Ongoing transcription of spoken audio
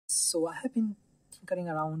So I have been tinkering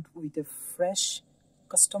around with a fresh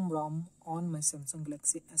custom ROM on my Samsung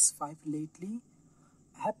Galaxy S5 lately.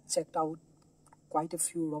 I have checked out quite a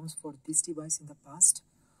few ROMs for this device in the past,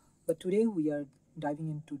 but today we are diving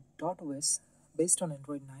into .os based on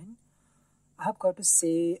Android 9. I have got to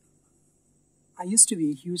say, I used to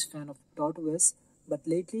be a huge fan of .os, but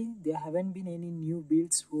lately there haven't been any new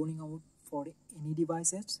builds rolling out for any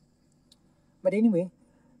devices. But anyway,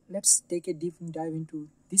 let's take a deep dive into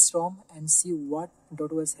this ROM and see what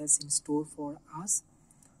 .os has in store for us.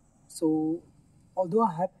 So, although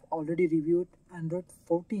I have already reviewed Android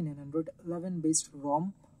 14 and Android 11 based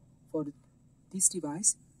ROM for this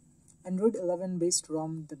device, Android 11 based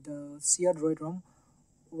ROM, the C-Android ROM,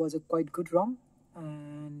 was a quite good ROM,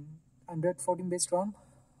 and Android 14 based ROM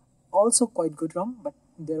also quite good ROM, but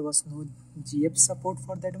there was no GF support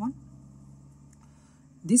for that one.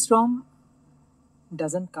 This ROM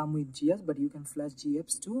doesn't come with GFs, but you can flash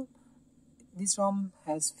GFs too. This ROM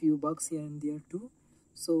has few bugs here and there too,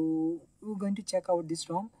 so we're going to check out this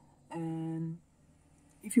ROM. And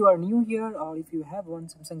if you are new here or if you have one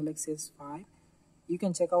Samsung Galaxy S5, you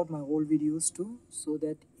can check out my old videos too, so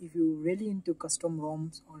that if you really into custom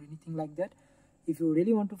ROMs or anything like that, if you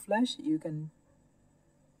really want to flash, you can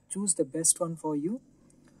choose the best one for you.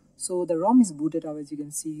 So the ROM is booted up, as you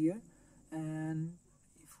can see here, and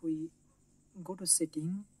if we go to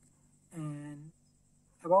setting and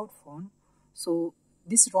about phone, so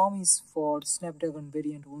this ROM is for Snapdragon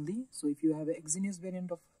variant only. So if you have an Exynos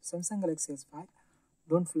variant of Samsung Galaxy S5,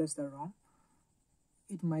 don't flash the ROM.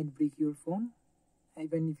 It might break your phone,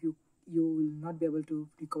 even if you will not be able to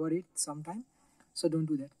recover it sometime, so don't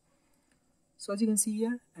do that. So as you can see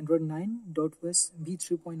here, Android 9 .os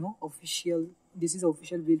V3.0 official, this is the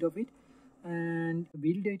official build of it, and the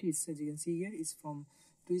build date is, as you can see here, is from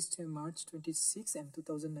Tuesday March 26 and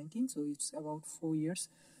 2019, so it's about 4 years.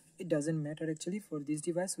 It doesn't matter actually. For this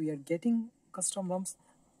device we are getting custom ROMs.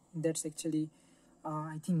 That's actually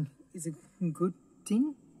I think is a good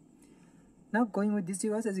thing. Now going with this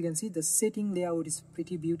device, as you can see, the setting layout is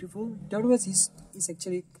pretty beautiful. .os is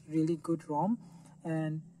actually really good ROM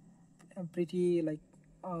and pretty like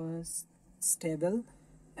stable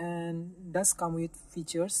and does come with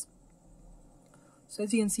features. So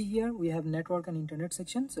as you can see here, we have network and internet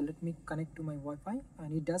section. So let me connect to my Wi-Fi,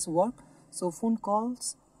 and it does work. So phone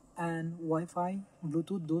calls and Wi-Fi,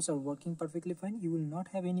 Bluetooth, those are working perfectly fine. You will not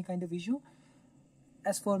have any kind of issue.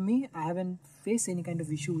 As for me, I haven't faced any kind of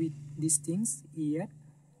issue with these things yet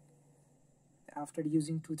after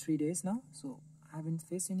using 2-3 days now, so I haven't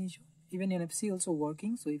faced any issue. Even NFC also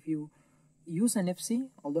working. So if you use NFC,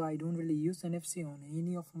 although I don't really use NFC on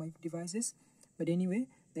any of my devices, but anyway,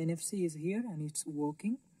 the NFC is here and it's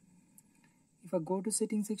working. If I go to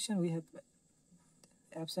settings section, we have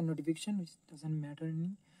apps and notification, which doesn't matter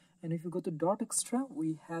any. And if you go to .extra,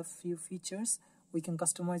 we have few features. We can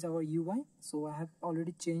customize our UI. So I have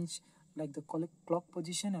already changed like the clock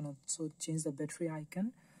position and also change the battery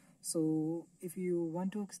icon. So if you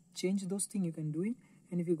want to change those things, you can do it.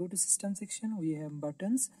 And if you go to system section, we have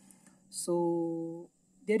buttons. So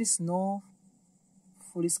there is no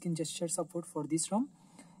full screen gesture support for this ROM,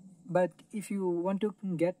 but if you want to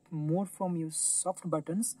get more from your soft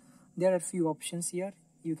buttons, there are few options here.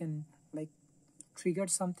 You can like trigger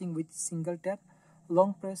something with single tap,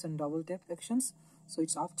 long press and double tap actions. So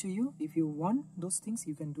it's up to you. If you want those things,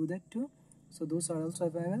 you can do that too. So those are also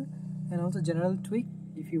available. And also general tweak,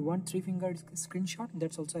 if you want 3-finger screenshot,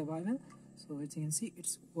 that's also available. So as you can see,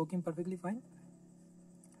 it's working perfectly fine.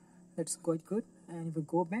 That's quite good. And if we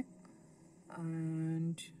go back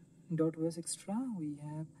and .os extra, we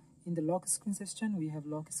have in the lock screen section, we have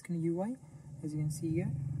lock screen UI. As you can see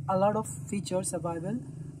here, a lot of features available.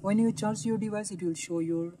 When you charge your device, it will show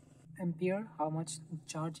your ampere, how much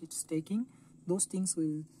charge it's taking. Those things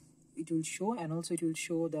it will show, and also it will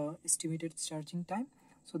show the estimated charging time.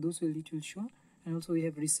 So those it will show. And also we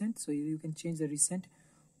have recent, so you can change the recent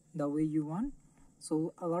the way you want.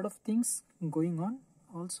 So a lot of things going on.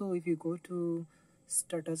 Also if you go to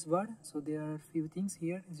status bar, so there are few things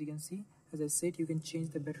here. As you can see, as I said, you can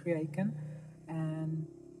change the battery icon and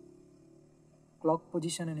clock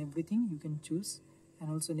position and everything you can choose, and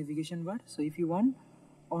also navigation bar. So if you want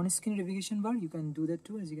on-screen navigation bar, you can do that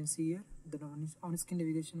too. As you can see here, the on-screen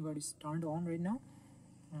navigation bar is turned on right now,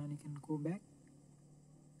 and you can go back.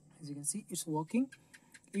 As you can see, it's working.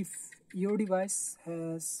 If your device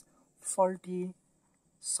has faulty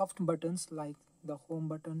soft buttons like the home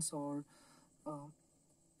buttons or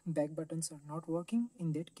back buttons are not working,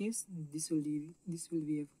 in that case this will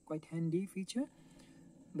be a quite handy feature.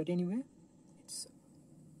 But anyway,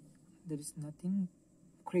 there is nothing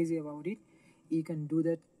crazy about it. You can do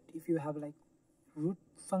that if you have like root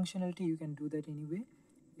functionality, you can do that anyway,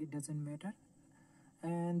 it doesn't matter.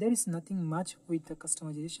 And there is nothing much with the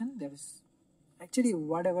customization. There is actually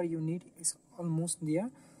whatever you need is almost there,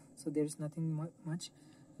 so there is nothing much.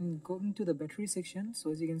 And going to the battery section,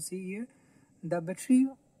 so as you can see here, the battery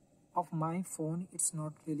of my phone, it's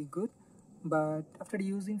not really good, but after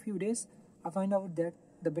using few days I find out that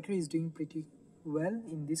the battery is doing pretty well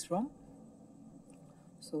in this ROM,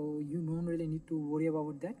 so you don't really need to worry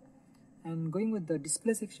about that. And going with the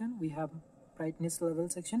display section, we have brightness level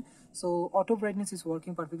section. So auto brightness is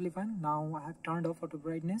working perfectly fine. Now I have turned off auto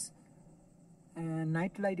brightness, and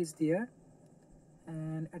night light is there,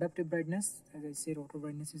 and adaptive brightness, as I said, auto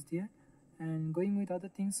brightness is there. And going with other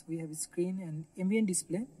things, we have screen and ambient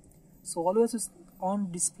display. So always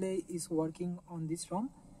on display is working on this ROM.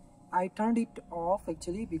 I turned it off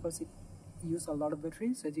actually because it used a lot of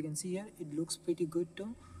battery. So as you can see here, it looks pretty good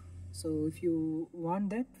too. So if you want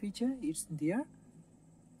that feature, it's there.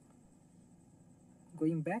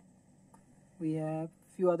 Going back, we have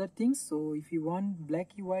few other things. So if you want black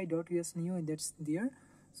UI.us new, that's there.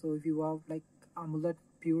 So if you have like AMOLED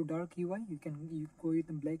pure dark UI, you go with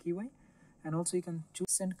the black UI, and also you can choose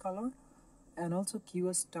accent color, and also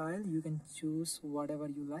keyword style, you can choose whatever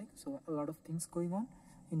you like. So a lot of things going on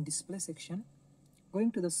in display section.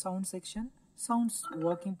 Going to the sound section, sounds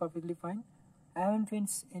working perfectly fine. I haven't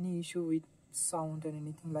faced any issue with sound and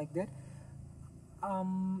anything like that.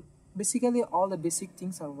 Basically all the basic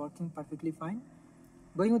things are working perfectly fine.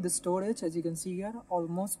 Going with the storage, as you can see here,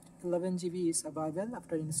 almost 11 GB is available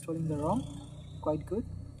after installing the ROM, quite good.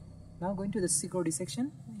 Now going to the security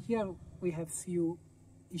section, here we have few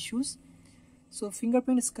issues. So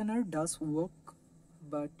fingerprint scanner does work,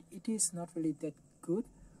 but it is not really that good.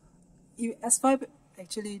 S5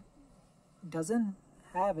 actually doesn't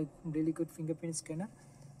have a really good fingerprint scanner.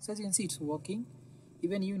 So as you can see, it's working.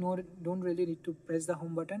 Even don't really need to press the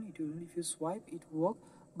home button. It will, if you swipe, it will work.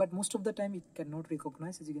 But most of the time it cannot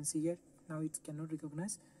recognize. As you can see here, now it cannot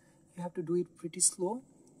recognize. You have to do it pretty slow,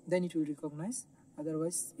 then it will recognize.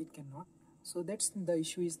 Otherwise it cannot. So that's the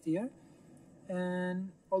issue is there.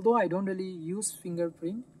 And although I don't really use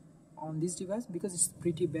fingerprint on this device because it's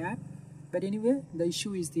pretty bad, but anyway, the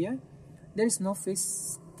issue is there. There is no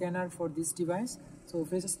face scanner for this device, so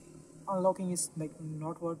face unlocking is like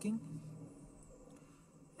not working.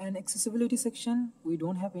 And accessibility section, we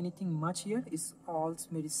don't have anything much here. It's all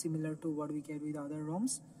very similar to what we get with other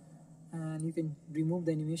ROMs, and you can remove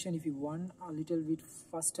the animation if you want a little bit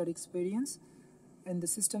faster experience. And the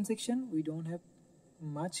system section, we don't have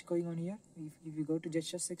much going on here. If you go to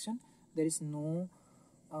gesture section, there is no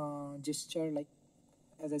gesture, like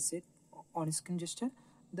as I said, on screen gesture.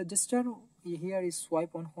 The gesture here is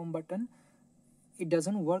swipe on home button. It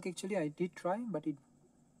doesn't work actually. I did try, but it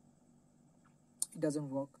doesn't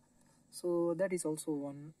work. So that is also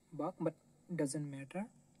one bug, but it doesn't matter.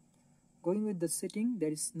 Going with the setting,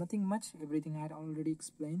 there is nothing much. Everything I had already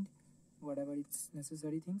explained, whatever it's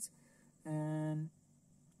necessary things. And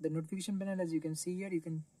the notification panel, as you can see here, you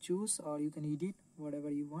can choose or you can edit whatever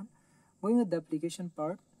you want. Going with the application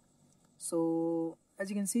part, so as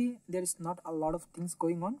you can see, there is not a lot of things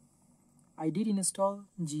going on. I did install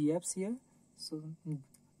GApps here. So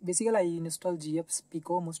basically I install GApps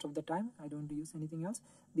Pico most of the time. I don't use anything else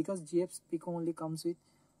because GApps Pico only comes with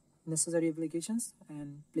necessary applications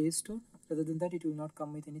and Play Store. Other than that, it will not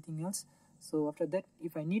come with anything else. So after that,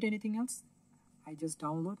 if I need anything else, I just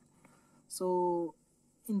download. So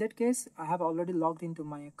in that case, I have already logged into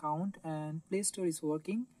my account and Play Store is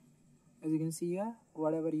working. As you can see here,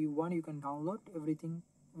 whatever you want you can download. Everything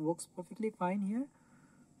works perfectly fine here.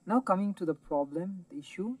 Now coming to the problem, the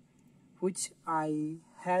issue which I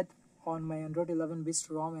had on my Android 11 based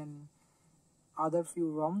ROM and other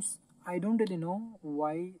few ROMs. I don't really know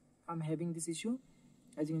why I'm having this issue.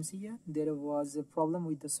 As you can see here, there was a problem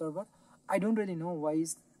with the server. I don't really know why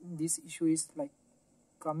this issue is like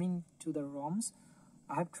coming to the ROMs.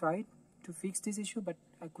 I have tried to fix this issue, but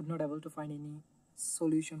I could not able to find any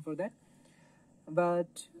solution for that.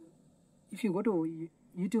 But if you go to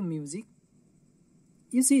YouTube Music,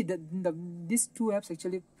 you see that these two apps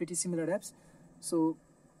actually pretty similar apps. So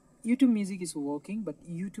YouTube Music is working, but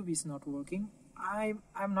YouTube is not working.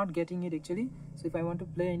 I'm not getting it actually. So if I want to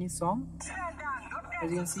play any song,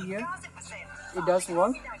 as you can see here, it does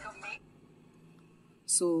work.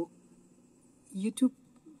 So YouTube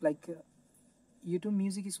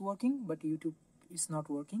Music is working, but YouTube is not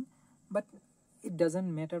working. But it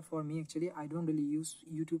doesn't matter for me actually. I don't really use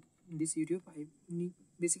YouTube.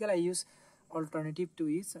 Basically I use alternative to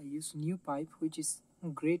it. I use NewPipe, which is a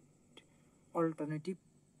great alternative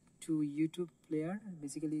to YouTube player.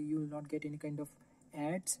 Basically you will not get any kind of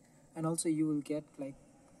ads, and also you will get like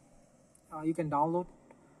you can download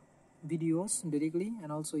videos directly,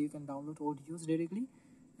 and also you can download audios directly,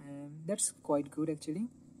 and that's quite good actually.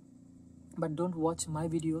 But don't watch my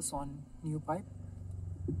videos on new pipe.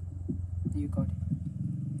 You got it.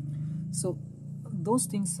 So those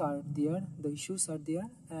things are there, the issues are there,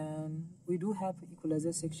 and we do have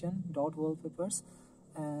equalizer section, dot wallpapers,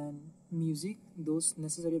 and music. Those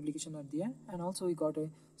necessary application are there, and also we got a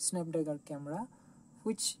Snapdragon camera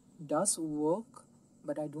which does work,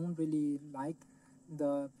 but I don't really like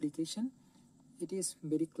the application. It is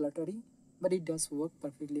very cluttery, but it does work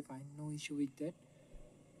perfectly fine, no issue with that.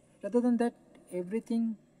 Rather than that,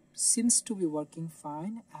 everything seems to be working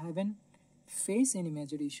fine. I haven't faced any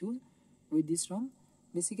major issue with this ROM.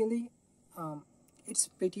 Basically, it's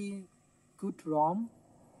pretty good ROM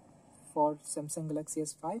for Samsung Galaxy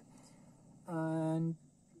S5, and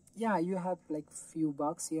yeah, you have like few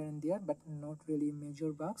bugs here and there, but not really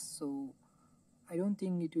major bugs, so I don't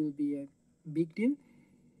think it will be a big deal.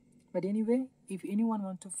 But anyway, if anyone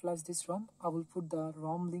wants to flash this ROM, I will put the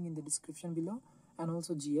ROM link in the description below, and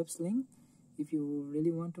also GF's link if you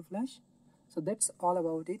really want to flash. So that's all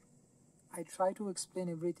about it. I try to explain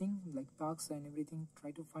everything, like bugs and everything,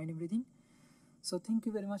 try to find everything. So thank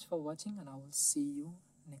you very much for watching, and I will see you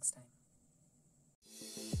next time.